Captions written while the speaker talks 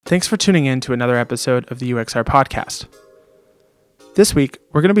Thanks for tuning in to another episode of the UXR podcast. This week,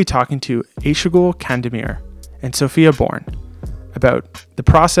 we're going to be talking to Ayşegül Kandemir and Sophia Born about the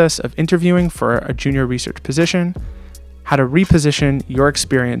process of interviewing for a junior research position, how to reposition your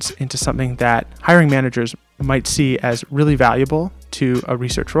experience into something that hiring managers might see as really valuable to a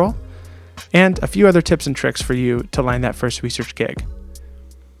research role, and a few other tips and tricks for you to land that first research gig.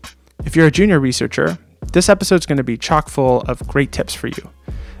 If you're a junior researcher, this episode is going to be chock full of great tips for you.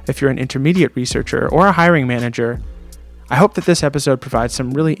 If you're an intermediate researcher or a hiring manager, I hope that this episode provides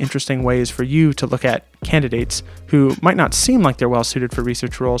some really interesting ways for you to look at candidates who might not seem like they're well suited for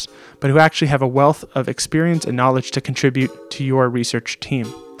research roles, but who actually have a wealth of experience and knowledge to contribute to your research team.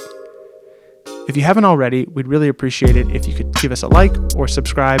 If you haven't already, we'd really appreciate it if you could give us a like or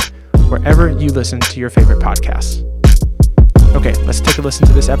subscribe wherever you listen to your favorite podcasts. Okay, let's take a listen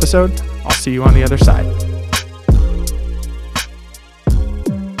to this episode. I'll see you on the other side.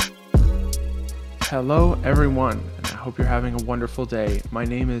 Hello, everyone, and I hope you're having a wonderful day. My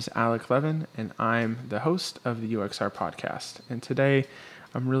name is Alec Levin, and I'm the host of the UXR podcast. And today,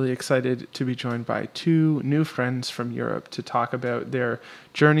 I'm really excited to be joined by two new friends from Europe to talk about their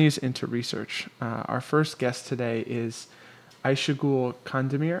journeys into research. Our first guest today is Ayşegül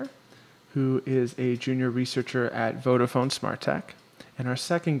Kandemir, who is a junior researcher at Vodafone SmartTech. And our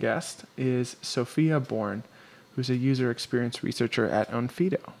second guest is Sophia Born, who's a user experience researcher at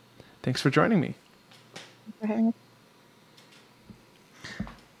Onfido. Thanks for joining me. For having us.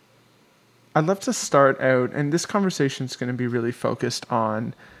 I'd love to start out, and this conversation is going to be really focused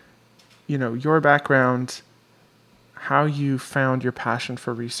on, your background, how you found your passion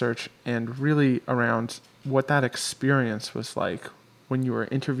for research, and really around what that experience was like when you were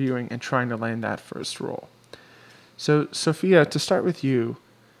interviewing and trying to land that first role. So, Sophia, to start with you,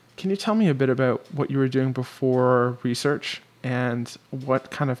 can you tell me a bit about what you were doing before research and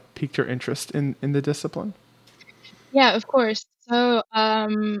what kind of piqued your interest in the discipline? Yeah, of course. So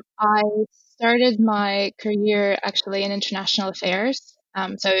I started my career actually in international affairs.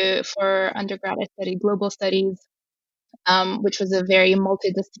 So for undergrad, I studied global studies, which was a very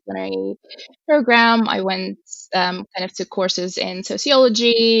multidisciplinary program. I went kind of to courses in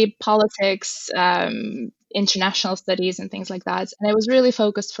sociology, politics, international studies, and things like that. And I was really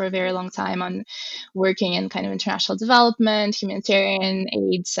focused for a very long time on working in kind of international development, humanitarian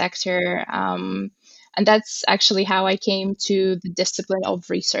aid sector. And that's actually how I came to the discipline of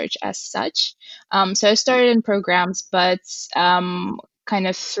research as such. So I started in programs, but kind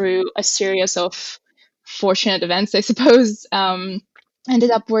of through a series of fortunate events, I suppose,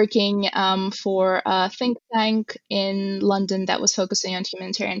 ended up working for a think tank in London that was focusing on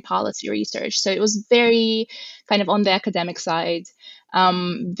humanitarian policy research. So it was very kind of on the academic side,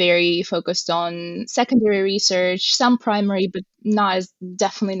 very focused on secondary research, some primary, but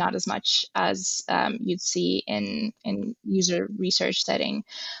definitely not as much as you'd see in user research setting.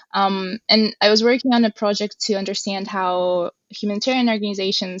 And I was working on a project to understand how humanitarian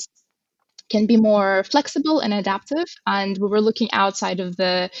organizations can be more flexible and adaptive. And we were looking outside of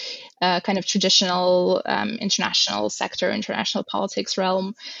the kind of traditional international sector, international politics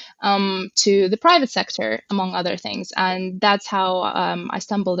realm, to the private sector, among other things. And that's how I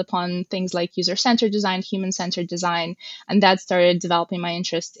stumbled upon things like user-centered design, human-centered design, and that started developing my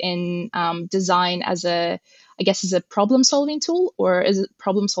interest in design as as a problem-solving tool or as a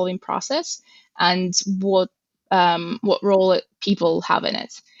problem-solving process, and what role people have in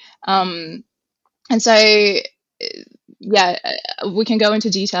it. And so, yeah, we can go into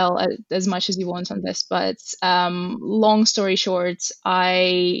detail as much as you want on this, but long story short,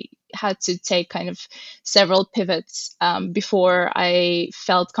 I had to take kind of several pivots before I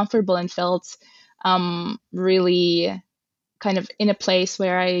felt comfortable and felt really kind of in a place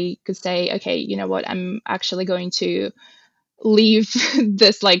where I could say, okay, you know what, I'm actually going to leave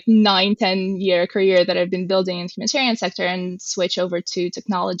this like 9-10 year career that I've been building in the humanitarian sector and switch over to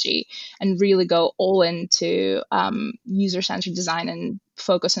technology and really go all into user-centered design and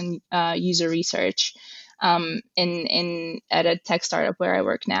focus on user research in at a tech startup where I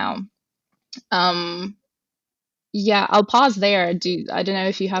work now. Yeah, I'll pause there. I don't know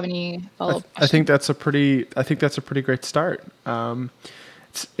if you have any follow-up questions. I think that's a pretty great start.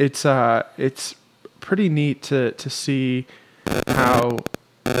 It's pretty neat to see how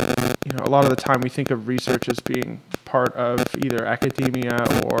a lot of the time we think of research as being part of either academia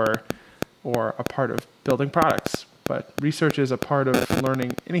or a part of building products, but research is a part of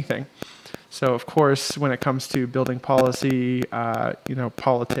learning anything. So of course, when it comes to building policy,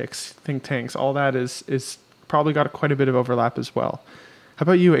 politics, think tanks, all that is probably got quite a bit of overlap as well. How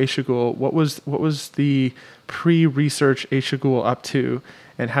about you, Aishagul? What was the pre-research Aishagul up to,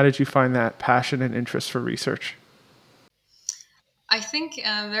 and how did you find that passion and interest for research? I think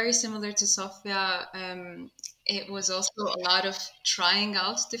very similar to Sofia, it was also a lot of trying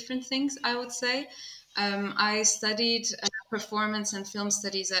out different things, I would say. I studied performance and film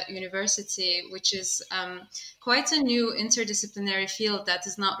studies at university, which is quite a new interdisciplinary field that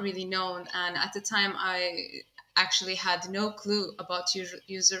is not really known. And at the time, I actually had no clue about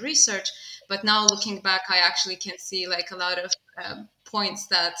user research. But now looking back, I actually can see like a lot of points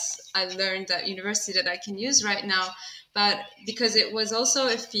that I learned at university that I can use right now. But because it was also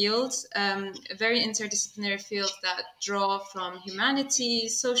a field, a very interdisciplinary field that draw from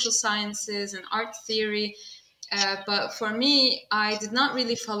humanities, social sciences, and art theory. But for me, I did not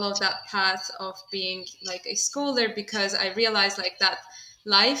really follow that path of being like a scholar because I realized like that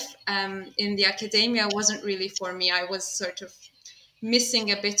life in the academia wasn't really for me. I was sort of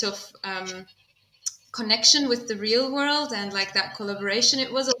missing a bit of connection with the real world and like that collaboration.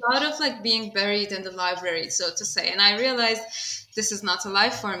 It was a lot of like being buried in the library, so to say. And I realized this is not a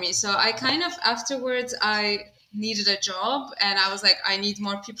life for me. So I kind of afterwards I needed a job and I was like, I need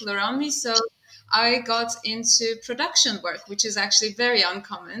more people around me. So I got into production work, which is actually very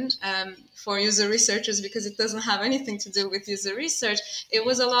uncommon for user researchers because it doesn't have anything to do with user research. It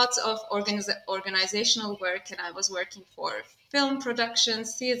was a lot of organizational work, and I was working for film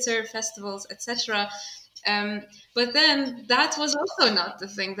productions, theater, festivals, etc. Um, but then that was also not the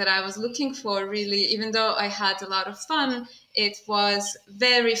thing that I was looking for, really. Even though I had a lot of fun, it was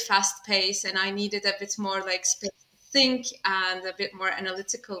very fast paced, and I needed a bit more like space to think and a bit more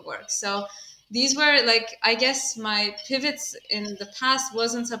analytical work. So these were like, I guess my pivots in the past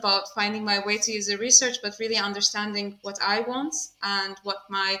wasn't about finding my way to user research, but really understanding what I want and what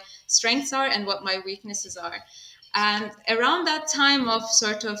my strengths are and what my weaknesses are. And around that time of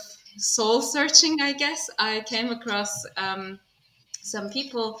sort of soul searching, I guess, I came across some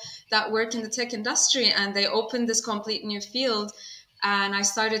people that work in the tech industry and they opened this complete new field. And I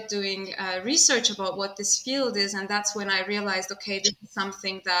started doing research about what this field is. And that's when I realized, okay, this is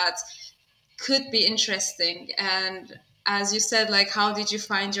something that could be interesting. And as you said, like, how did you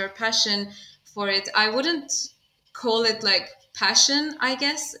find your passion for it? I wouldn't call it like passion, I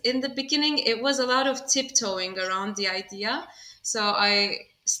guess. In the beginning, it was a lot of tiptoeing around the idea. So I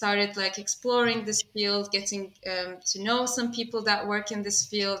started like exploring this field, getting to know some people that work in this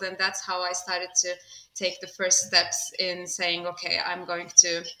field. And that's how I started to take the first steps in saying, okay, I'm going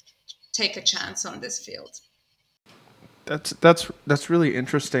to take a chance on this field. That's really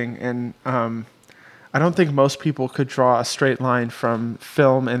interesting, and I don't think most people could draw a straight line from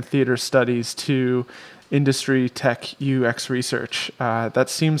film and theater studies to industry tech UX research. That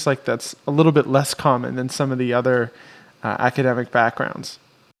seems like that's a little bit less common than some of the other academic backgrounds.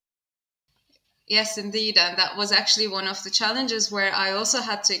 Yes, indeed. And that was actually one of the challenges where I also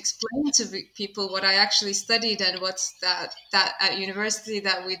had to explain to people what I actually studied and what's that at university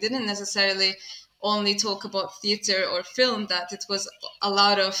that we didn't necessarily only talk about theater or film, that it was a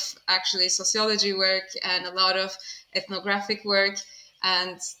lot of actually sociology work and a lot of ethnographic work.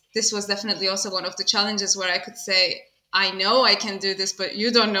 And this was definitely also one of the challenges where I could say, I know I can do this, but you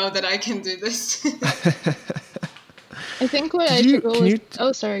don't know that I can do this. I think what Did I you? should go Can is, you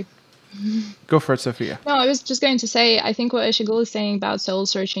oh, sorry. go for it, Sophia? No, I was just going to say, I think what Ishigul is saying about soul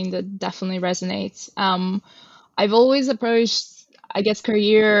searching that definitely resonates. I've always approached, I guess,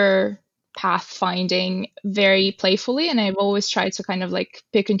 career path finding very playfully, and I've always tried to kind of like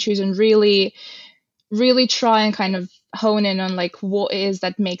pick and choose and really, really try and kind of hone in on like what it is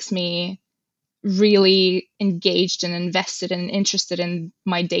that makes me really engaged and invested and interested in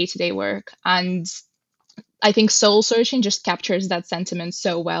my day-to-day work. And I think soul searching just captures that sentiment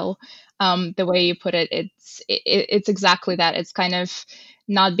so well. The way you put it, it's exactly that. It's kind of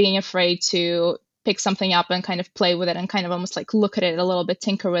not being afraid to pick something up and kind of play with it and kind of almost like look at it a little bit,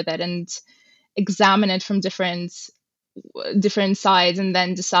 tinker with it, and examine it from different sides, and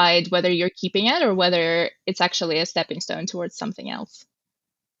then decide whether you're keeping it or whether it's actually a stepping stone towards something else.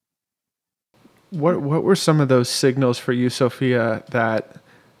 What were some of those signals for you, Sophia, that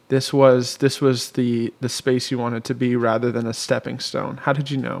this was the space you wanted to be rather than a stepping stone? How did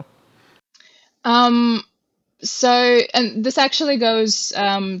you know? Um, So, and this actually goes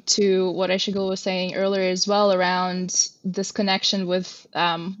to what Eshigal was saying earlier as well around this connection with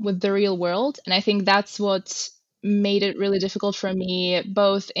the real world, and I think that's what made it really difficult for me,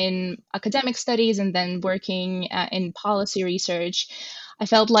 both in academic studies and then working in policy research. I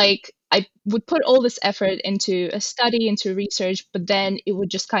felt like I would put all this effort into a study, into research, but then it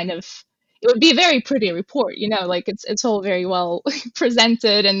would just kind of it would be a very pretty report, like it's all very well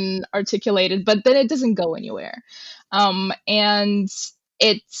presented and articulated, but then it doesn't go anywhere. And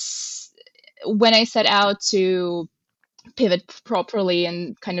it's when I set out to pivot properly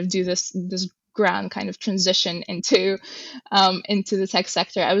and kind of do this grand kind of transition into the tech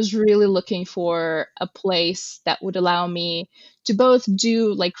sector, I was really looking for a place that would allow me to both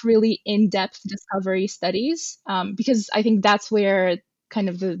do like really in-depth discovery studies, because I think that's where kind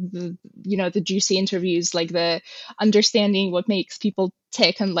of the juicy interviews, like the understanding what makes people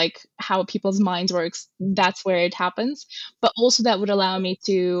tick and like how people's minds works, that's where it happens. But also that would allow me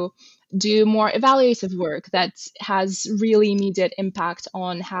to do more evaluative work that has really immediate impact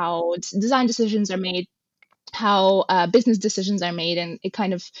on how design decisions are made, how business decisions are made, and it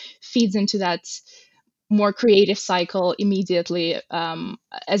kind of feeds into that more creative cycle immediately,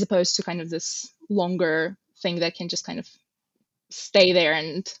 as opposed to kind of this longer thing that can just kind of stay there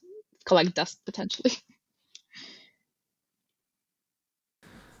and collect dust potentially.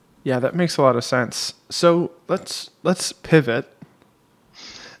 Yeah, that makes a lot of sense. So let's pivot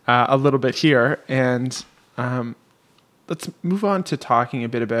a little bit here, and let's move on to talking a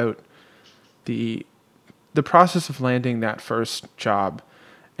bit about the process of landing that first job,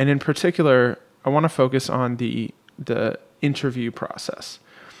 and in particular, I want to focus on the interview process.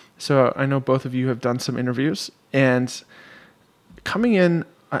 So I know both of you have done some interviews, and coming in,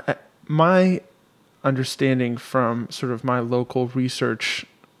 my understanding from sort of my local research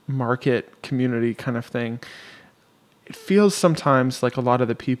market community kind of thing, it feels sometimes like a lot of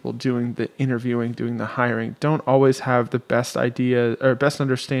the people doing the interviewing, doing the hiring, don't always have the best idea or best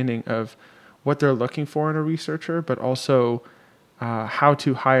understanding of what they're looking for in a researcher, but also how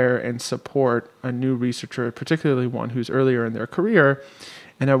to hire and support a new researcher, particularly one who's earlier in their career.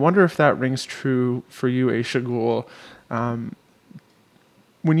 And I wonder if that rings true for you, Aisha Ghul.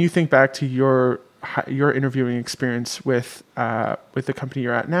 When you think back to your interviewing experience with the company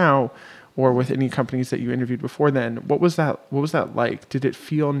you're at now, or with any companies that you interviewed before then, what was that like? Did it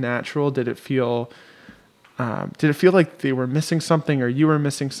feel natural? Did it feel like they were missing something or you were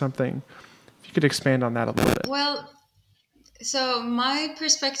missing something? If you could expand on that a little bit. Well, so my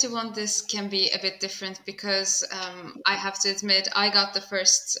perspective on this can be a bit different because I have to admit I got the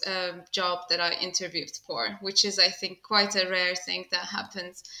first job that I interviewed for, which is I think quite a rare thing that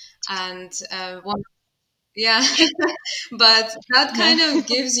happens, and one. Yeah, but that kind of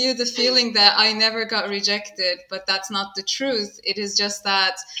gives you the feeling that I never got rejected, but that's not the truth. It is just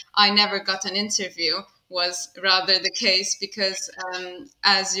that I never got an interview, was rather the case, because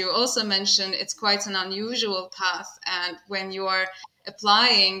as you also mentioned, it's quite an unusual path. And when you are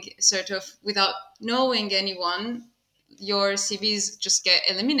applying sort of without knowing anyone, your CVs just get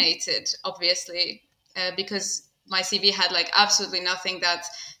eliminated, obviously, because my CV had like absolutely nothing that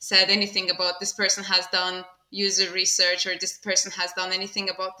said anything about this person has done user research or this person has done anything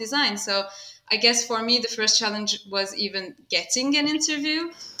about design. So I guess for me, the first challenge was even getting an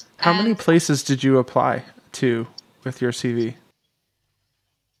interview. How many places did you apply to with your CV?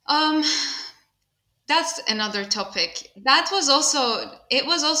 Um, that's another topic. It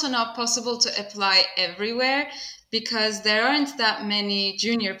was also not possible to apply everywhere because there aren't that many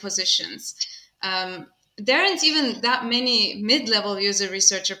junior positions. There aren't even that many mid-level user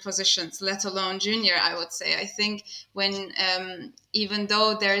researcher positions, let alone junior, I would say. I think when even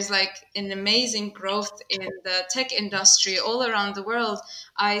though there's like an amazing growth in the tech industry all around the world,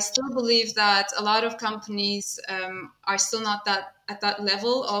 I still believe that a lot of companies are still not that at that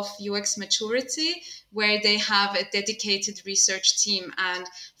level of UX maturity where they have a dedicated research team. And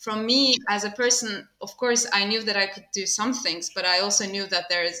from me as a person, of course, I knew that I could do some things, but I also knew that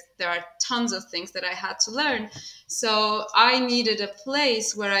there are tons of things that I had to learn. So I needed a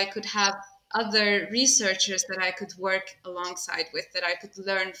place where I could have other researchers that I could work alongside with, that I could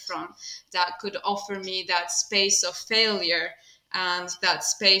learn from, that could offer me that space of failure and that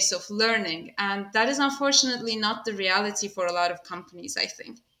space of learning. And that is unfortunately not the reality for a lot of companies, I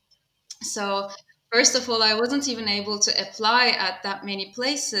think. So, first of all, I wasn't even able to apply at that many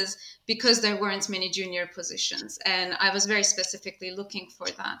places because there weren't many junior positions. And I was very specifically looking for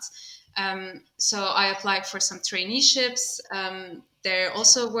that. So, I applied for some traineeships. There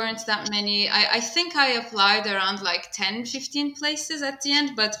also weren't that many. I think I applied around like 10, 15 places at the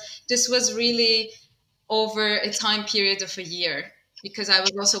end, but this was really over a time period of a year because I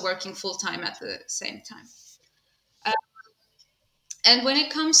was also working full time at the same time. And when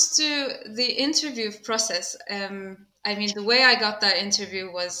it comes to the interview process, I mean, the way I got that interview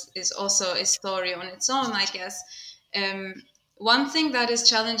is also a story on its own, I guess. Um, One thing that is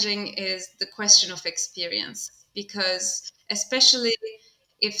challenging is the question of experience, because especially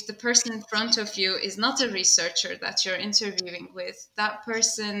if the person in front of you is not a researcher that you're interviewing with, that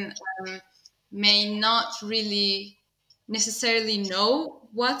person may not really necessarily know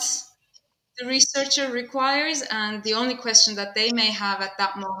what the researcher requires, and the only question that they may have at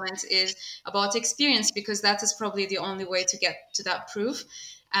that moment is about experience, because that is probably the only way to get to that proof.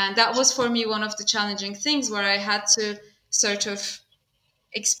 And that was for me one of the challenging things, where I had to sort of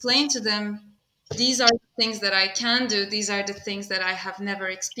explain to them, these are the things that I can do, these are the things that I have never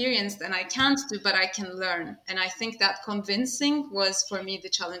experienced and I can't do, but I can learn. And I think that convincing was for me the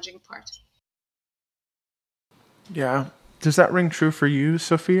challenging part. Yeah. Does that ring true for you,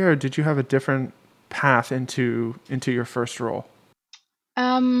 Sophia, or did you have a different path into your first role?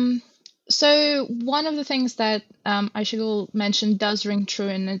 Um, so one of the things that Aishagul mentioned does ring true,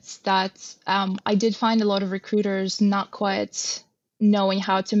 and it's that I did find a lot of recruiters not quite knowing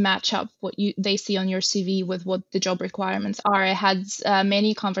how to match up what they see on your CV with what the job requirements are. I had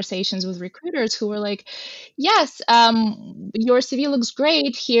many conversations with recruiters who were like, "Yes, your CV looks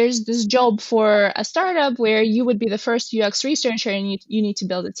great. Here's this job for a startup where you would be the first UX researcher, and you need to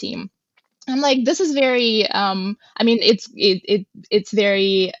build a team." I'm like, this is very I mean, it's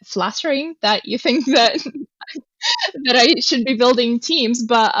very flattering that you think that that I should be building teams,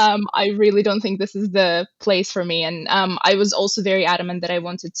 but I really don't think this is the place for me. And I was also very adamant that I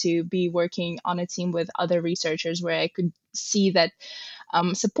wanted to be working on a team with other researchers where I could see that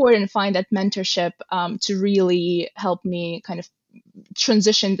support and find that mentorship to really help me kind of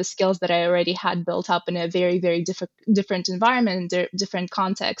transition the skills that I already had built up in a very, very different environment, different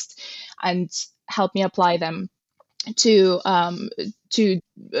context, and help me apply them to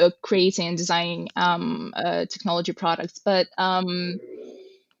creating and designing technology products. But on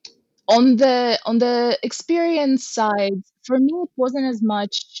the experience side, for me, it wasn't as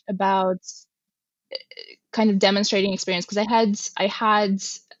much about kind of demonstrating experience, because I had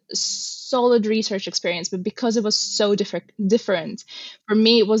solid research experience, but because it was so different for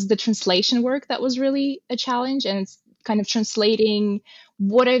me, it was the translation work that was really a challenge. And it's kind of translating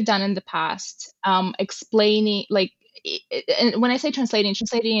what I've done in the past, explaining like and when I say translating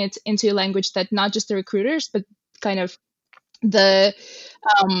it into a language that not just the recruiters, but kind of the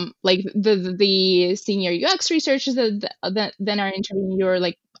like the senior UX researchers that then are interviewing you, or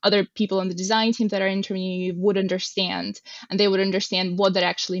like other people on the design team that are interviewing you, would understand, and they would understand what that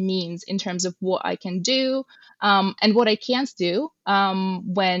actually means in terms of what I can do, and what I can't do,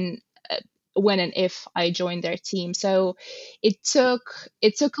 when and if I join their team. So it took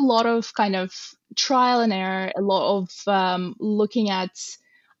a lot of kind of trial and error, a lot of looking at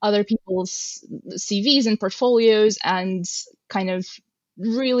other people's CVs and portfolios, and kind of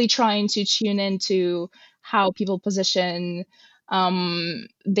really trying to tune into how people position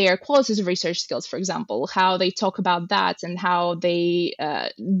their qualitative research skills, for example, how they talk about that and how they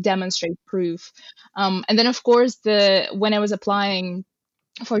demonstrate proof. And then, of course, the when I was applying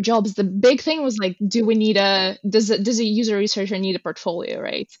for jobs, the big thing was like, do we need does a user researcher need a portfolio,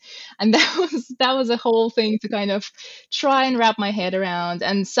 right? And that was a whole thing to kind of try and wrap my head around.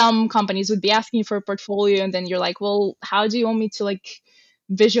 And some companies would be asking for a portfolio, and then you're like, well, how do you want me to like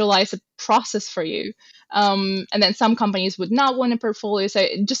visualize a process for you? And then some companies would not want a portfolio. So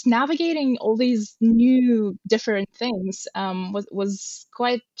just navigating all these new different things was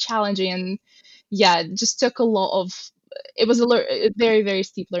quite challenging. And yeah, it just took a lot of it was a very, very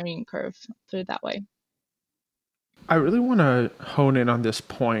steep learning curve, put it that way. I really want to hone in on this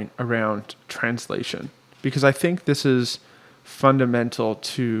point around translation, because I think this is fundamental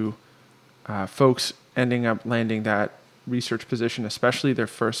to folks ending up landing that research position, especially their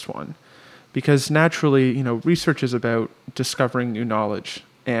first one. Because naturally, research is about discovering new knowledge.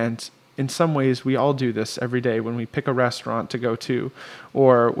 And in some ways, we all do this every day when we pick a restaurant to go to,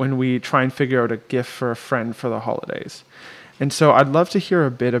 or when we try and figure out a gift for a friend for the holidays. And so I'd love to hear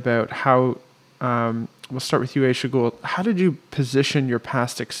a bit about how, we'll start with you, Aishagul. How did you position your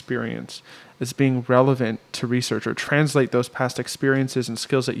past experience as being relevant to research, or translate those past experiences and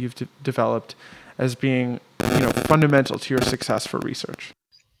skills that you've developed as being, fundamental to your success for research?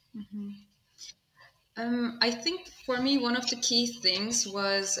 I think for me, one of the key things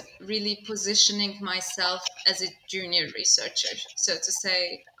was really positioning myself as a junior researcher. So to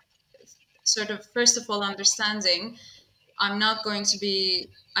say, sort of, first of all, understanding I'm not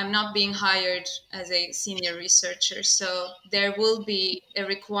being hired as a senior researcher. So there will be a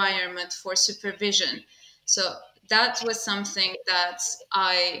requirement for supervision. So that was something that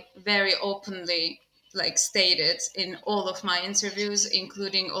I very openly like stated in all of my interviews,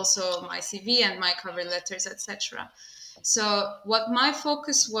 including also my CV and my cover letters, etc. So what my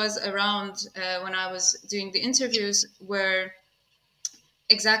focus was around when I was doing the interviews were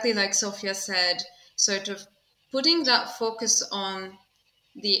exactly like Sophia said, sort of putting that focus on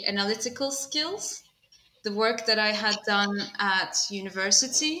the analytical skills, the work that I had done at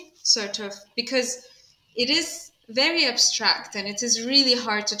university, sort of, because it is very abstract and it is really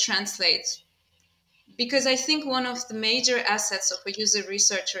hard to translate. Because I think one of the major assets of a user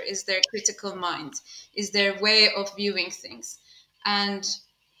researcher is their critical mind, is their way of viewing things. And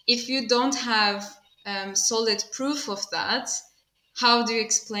if you don't have solid proof of that, how do you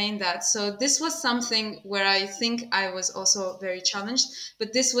explain that? So this was something where I think I was also very challenged,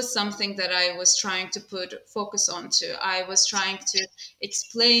 but this was something that I was trying to put focus on to. I was trying to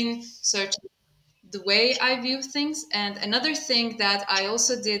explain certain the way I view things. And another thing that I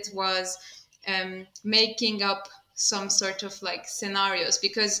also did was making up some sort of like scenarios,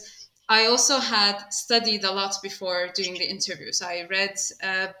 because I also had studied a lot before doing the interviews. I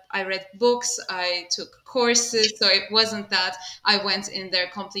read books, I took courses, so it wasn't that I went in there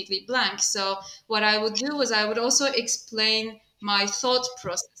completely blank. So what I would do was I would also explain my thought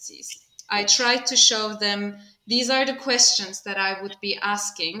processes. I tried to show them these are the questions that I would be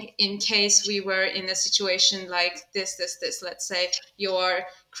asking in case we were in a situation like this. Let's say you're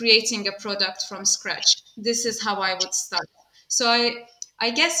creating a product from scratch. This is how I would start. So I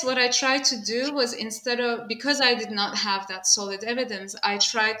guess what I tried to do was, instead of, because I did not have that solid evidence, I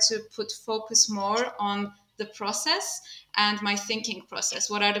tried to put focus more on the process and my thinking process.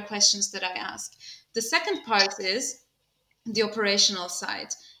 What are the questions that I ask? The second part is the operational side.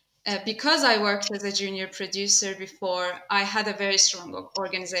 Because I worked as a junior producer before, I had a very strong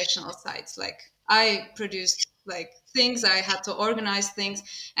organizational side. Like, I produced like things, I had to organize things,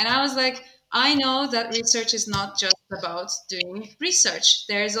 and I was like, I know that research is not just about doing research.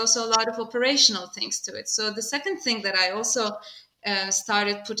 There is also a lot of operational things to it. So the second thing that I also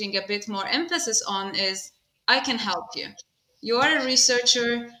started putting a bit more emphasis on is, I can help you. You are a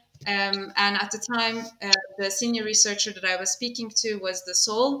researcher, and at the time, the senior researcher that I was speaking to was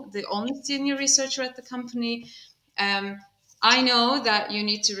the only senior researcher at the company. Um, I know that you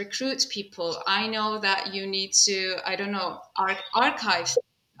need to recruit people. I know that you need to, I don't know, archive.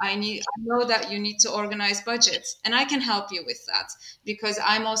 I know that you need to organize budgets, and I can help you with that because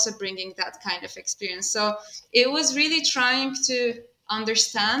I'm also bringing that kind of experience. So it was really trying to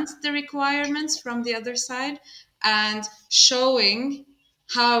understand the requirements from the other side and showing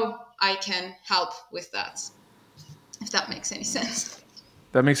how I can help with that, if that makes any sense.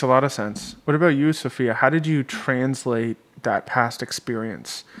 That makes a lot of sense. What about you, Sophia? How did you translate that past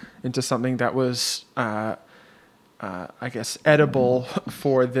experience into something that was, I guess, edible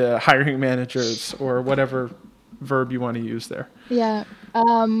for the hiring managers, or whatever verb you want to use there? Yeah,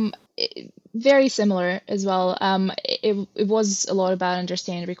 very similar as well. It was a lot about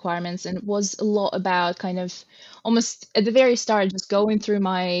understanding requirements, and it was a lot about kind of almost at the very start, just going through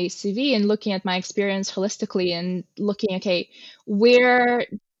my CV and looking at my experience holistically and looking, okay, where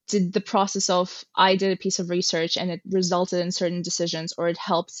did the process of I did a piece of research and it resulted in certain decisions, or it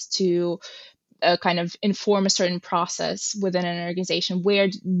helped to kind of inform a certain process within an organization, where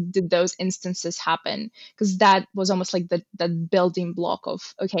did those instances happen? Because that was almost like the building block of,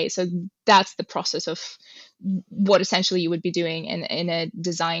 okay, so that's the process of what essentially you would be doing in a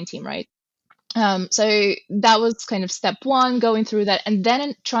design team, right? So that was kind of step one, going through that, and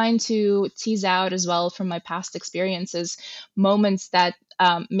then trying to tease out as well from my past experiences moments that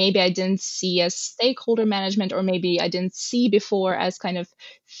maybe I didn't see as stakeholder management, or maybe I didn't see before as kind of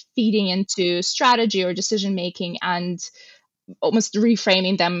feeding into strategy or decision making, and almost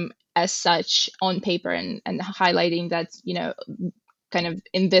reframing them as such on paper, and highlighting that, kind of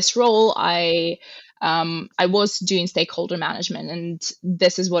in this role, I was doing stakeholder management, and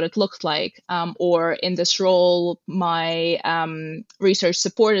this is what it looked like. Or in this role, my research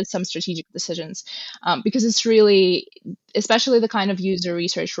supported some strategic decisions, because it's really, especially the kind of user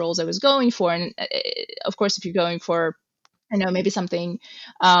research roles I was going for. And of course, if you're going for, I know, maybe something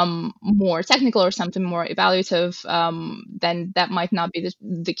more technical or something more evaluative, then that might not be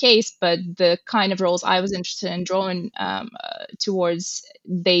the case. But the kind of roles I was interested in drawing towards,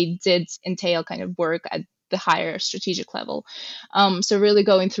 they did entail kind of work at the higher strategic level. So really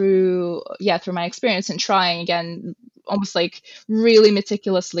going through, yeah, through my experience and trying again, almost like really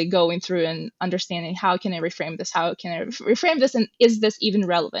meticulously going through and understanding, how can I reframe this? How can I reframe this? And is this even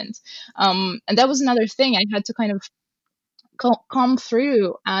relevant? And that was another thing I had to kind of come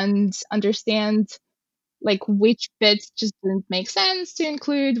through and understand, like, which bits just didn't make sense to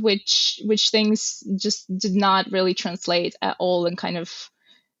include, which things just did not really translate at all, and kind of,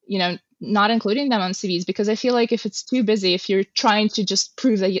 not including them on CVs, because I feel like if it's too busy, if you're trying to just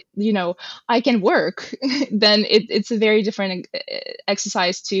prove that I can work, then it's a very different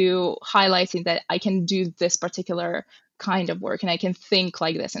exercise to highlighting that I can do this particular kind of work, and I can think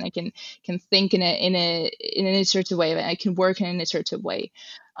like this, and I can think in an iterative way, and I can work in an iterative way.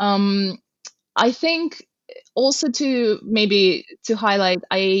 I think also to maybe to highlight,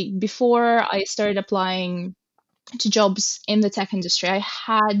 I before I started applying to jobs in the tech industry, I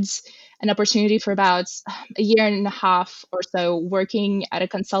had an opportunity for about a year and a half or so working at a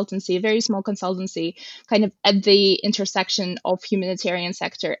consultancy, a very small consultancy, kind of at the intersection of humanitarian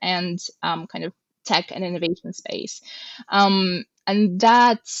sector and kind of tech and innovation space. And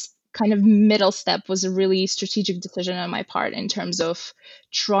that kind of middle step was a really strategic decision on my part in terms of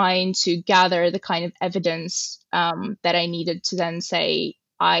trying to gather the kind of evidence that I needed to then say,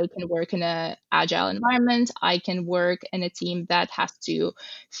 I can work in an agile environment. I can work in a team that has to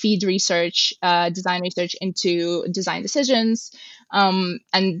feed research, design research into design decisions,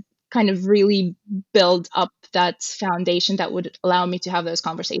 and kind of really build up that foundation that would allow me to have those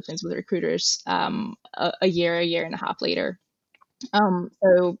conversations with recruiters a year and a half later.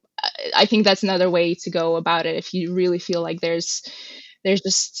 So I think that's another way to go about it. If you really feel like there's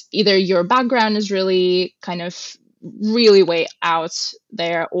just either your background is really kind of really way out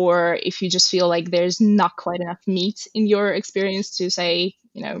there, or if you just feel like there's not quite enough meat in your experience to say,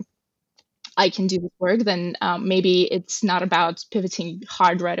 I can do this work, then maybe it's not about pivoting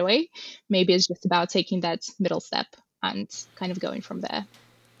hard right away. Maybe it's just about taking that middle step and kind of going from there.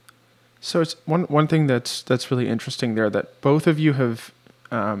 So it's one thing that's really interesting there, that both of you have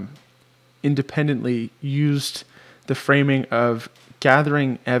independently used the framing of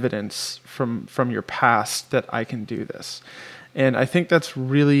gathering evidence from your past that I can do this, and I think that's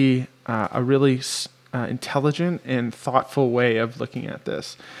really a really intelligent and thoughtful way of looking at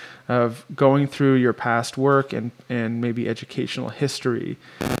this, of going through your past work and maybe educational history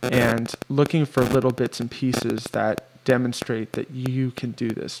and looking for little bits and pieces that demonstrate that you can do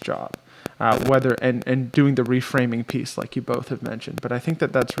this job. Whether and doing the reframing piece like you both have mentioned. But I think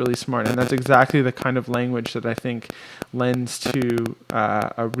that's really smart, and that's exactly the kind of language that I think lends to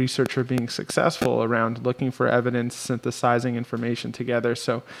a researcher being successful around looking for evidence, synthesizing information together.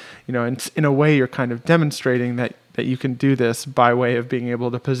 So, in a way, you're kind of demonstrating that you can do this by way of being able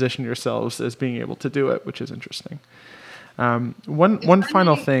to position yourselves as being able to do it, which is interesting. One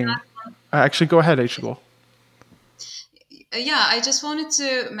final thing. Actually, go ahead, Aishagul. Yeah, I just wanted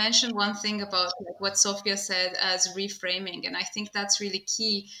to mention one thing about what Sophia said as reframing, and I think that's really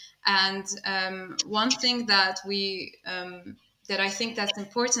key. And one thing that that I think that's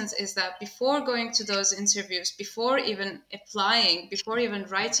important is that before going to those interviews, before even applying, before even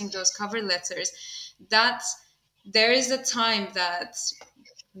writing those cover letters, that there is a time that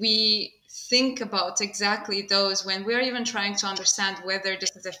we think about exactly those when we're even trying to understand whether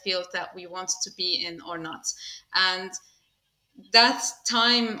this is a field that we want to be in or not. And that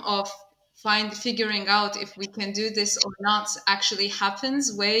time of figuring out if we can do this or not actually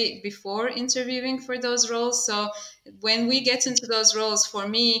happens way before interviewing for those roles. So when we get into those roles, for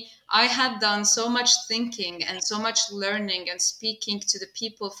me, I had done so much thinking and so much learning and speaking to the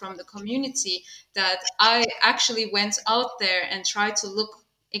people from the community that I actually went out there and tried to look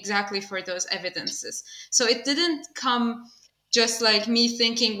exactly for those evidences. So it didn't come just like me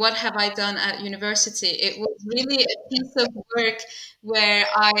thinking, what have I done at university? It was really a piece of work where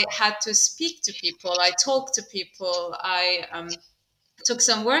I had to speak to people. I talked to people. I took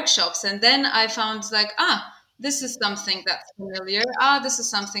some workshops, and then I found like, this is something that's familiar. This is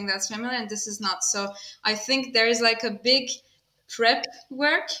something that's familiar, and this is not. So I think there is like a big prep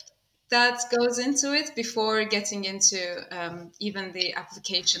work that goes into it before getting into even the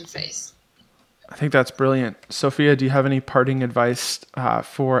application phase. I think that's brilliant. Sophia, do you have any parting advice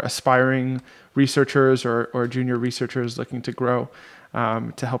for aspiring researchers or junior researchers looking to grow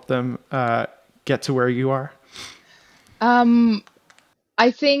to help them get to where you are?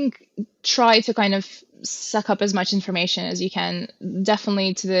 I think try to kind of suck up as much information as you can.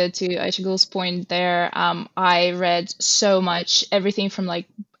 Definitely to Aishagul's point there, I read so much, everything from like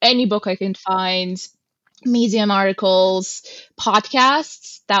any book I can find, Medium articles,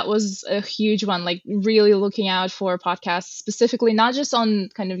 podcasts. That was a huge one, like really looking out for podcasts specifically, not just on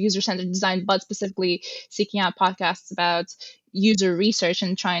kind of user-centered design, but specifically seeking out podcasts about user research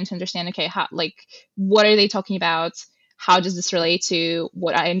and trying to understand, okay, how, like, what are they talking about? How does this relate to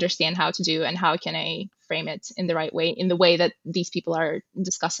what I understand how to do, and how can I frame it in the right way, in the way that these people are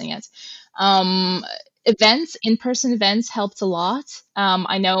discussing it. In-person events helped a lot.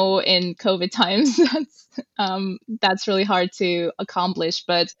 I know in COVID times that's really hard to accomplish,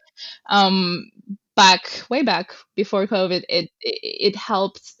 but way back before COVID, it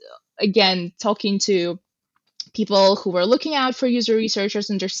helped, again, talking to people who were looking out for user researchers,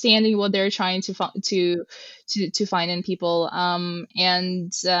 understanding what they're trying to find in people,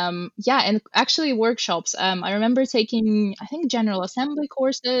 and actually workshops. I remember taking, I think, General Assembly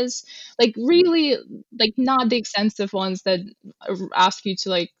courses, like really, like not the extensive ones that ask you to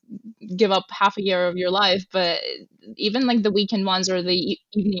like give up half a year of your life, but even like the weekend ones or the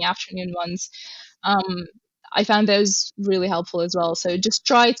evening afternoon ones. I found those really helpful as well. So just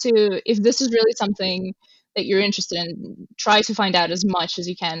try to, if this is really something that you're interested in, try to find out as much as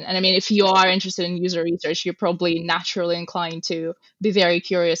you can. And I mean, if you are interested in user research, you're probably naturally inclined to be very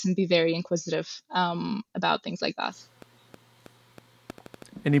curious and be very inquisitive about things like that.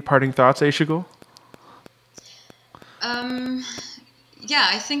 Any parting thoughts, Aysegul? Yeah,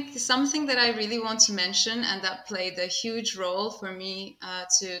 I think something that I really want to mention, and that played a huge role for me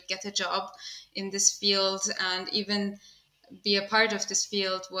to get a job in this field and even be a part of this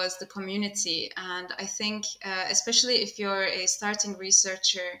field, was the community. And I think, especially if you're a starting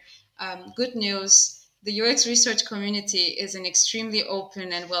researcher, good news, the UX research community is an extremely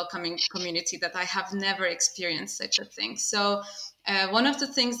open and welcoming community that I have never experienced such a thing. So one of the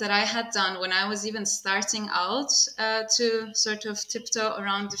things that I had done when I was even starting out to sort of tiptoe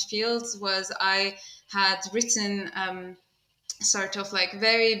around the field was I had written sort of like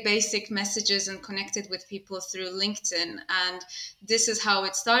very basic messages and connected with people through LinkedIn. And this is how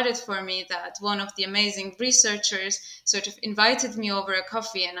it started for me, that one of the amazing researchers sort of invited me over a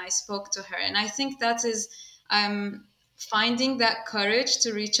coffee and I spoke to her. And I think that is finding that courage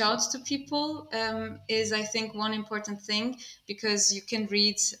to reach out to people is, I think, one important thing, because you can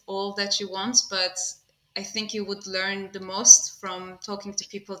read all that you want, but I think you would learn the most from talking to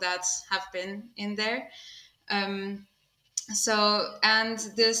people that have been in there. So, and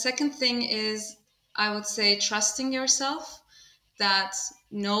the second thing is, I would say, trusting yourself, that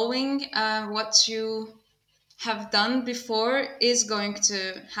knowing what you have done before is going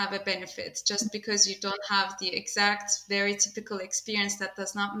to have a benefit. Just because you don't have the exact, very typical experience, that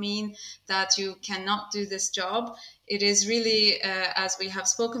does not mean that you cannot do this job. It is really, as we have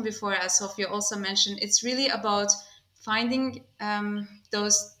spoken before, as Sophia also mentioned, it's really about finding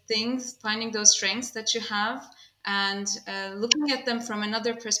those things, finding those strengths that you have, and looking at them from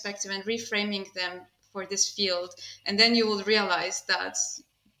another perspective and reframing them for this field. And then you will realize that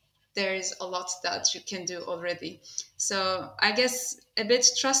there is a lot that you can do already. So I guess a bit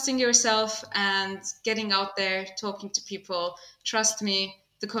trusting yourself and getting out there, talking to people. Trust me,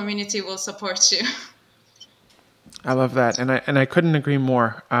 the community will support you. I love that. And I couldn't agree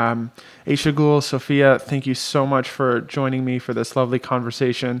more. Aysegul, Sophia, thank you so much for joining me for this lovely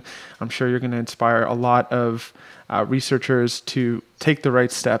conversation. I'm sure you're going to inspire a lot of researchers to take the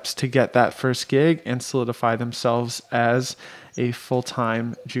right steps to get that first gig and solidify themselves as a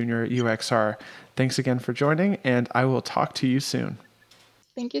full-time junior UXR. Thanks again for joining, and I will talk to you soon.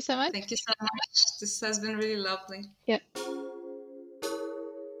 Thank you so much. Thank you so much. This has been really lovely. Yeah.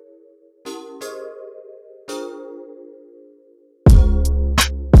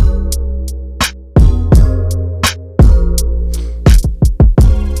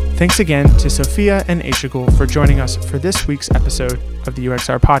 Thanks again to Sophia and Aysegul for joining us for this week's episode of the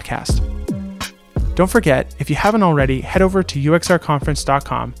UXR podcast. Don't forget, if you haven't already, head over to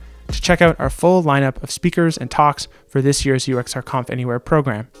uxrconference.com to check out our full lineup of speakers and talks for this year's UXR Conf Anywhere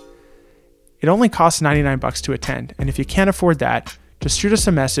program. It only costs $99 to attend, and if you can't afford that, just shoot us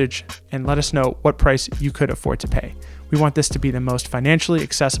a message and let us know what price you could afford to pay. We want this to be the most financially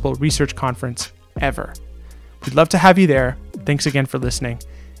accessible research conference ever. We'd love to have you there. Thanks again for listening,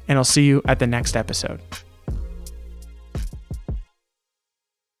 and I'll see you at the next episode.